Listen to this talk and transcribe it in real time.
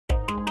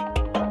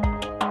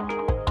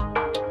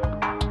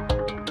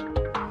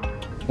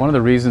One of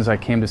the reasons I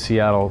came to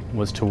Seattle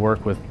was to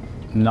work with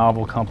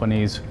novel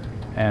companies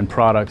and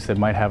products that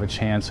might have a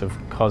chance of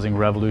causing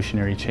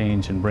revolutionary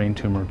change in brain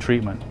tumor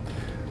treatment.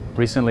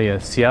 Recently, a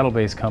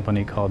Seattle-based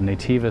company called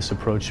Nativis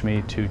approached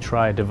me to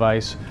try a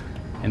device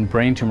in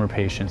brain tumor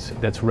patients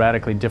that's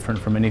radically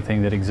different from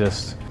anything that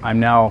exists. I'm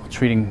now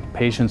treating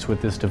patients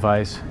with this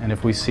device, and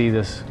if we see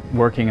this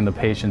working in the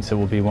patients, it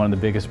will be one of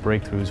the biggest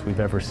breakthroughs we've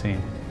ever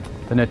seen.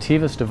 The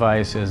Nativis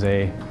device is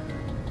a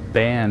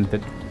band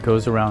that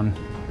goes around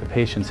the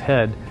patient's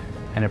head,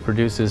 and it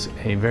produces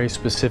a very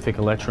specific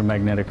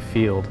electromagnetic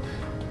field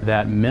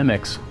that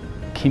mimics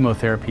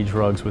chemotherapy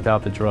drugs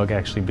without the drug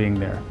actually being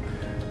there.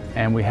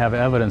 And we have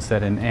evidence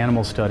that in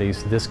animal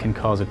studies, this can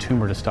cause a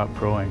tumor to stop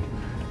growing.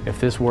 If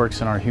this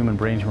works in our human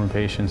brain tumor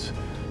patients,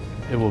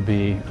 it will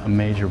be a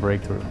major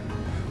breakthrough.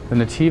 The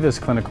Nativis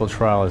clinical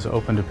trial is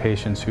open to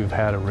patients who've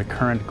had a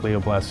recurrent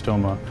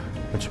glioblastoma,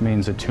 which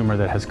means a tumor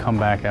that has come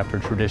back after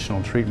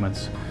traditional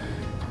treatments.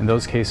 In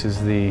those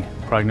cases, the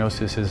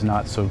prognosis is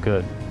not so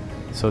good.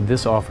 So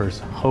this offers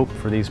hope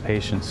for these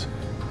patients,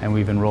 and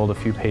we've enrolled a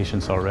few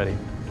patients already.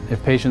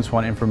 If patients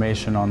want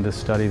information on this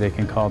study, they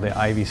can call the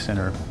Ivy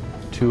Center,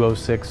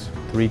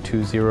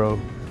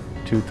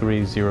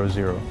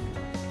 206-320-2300.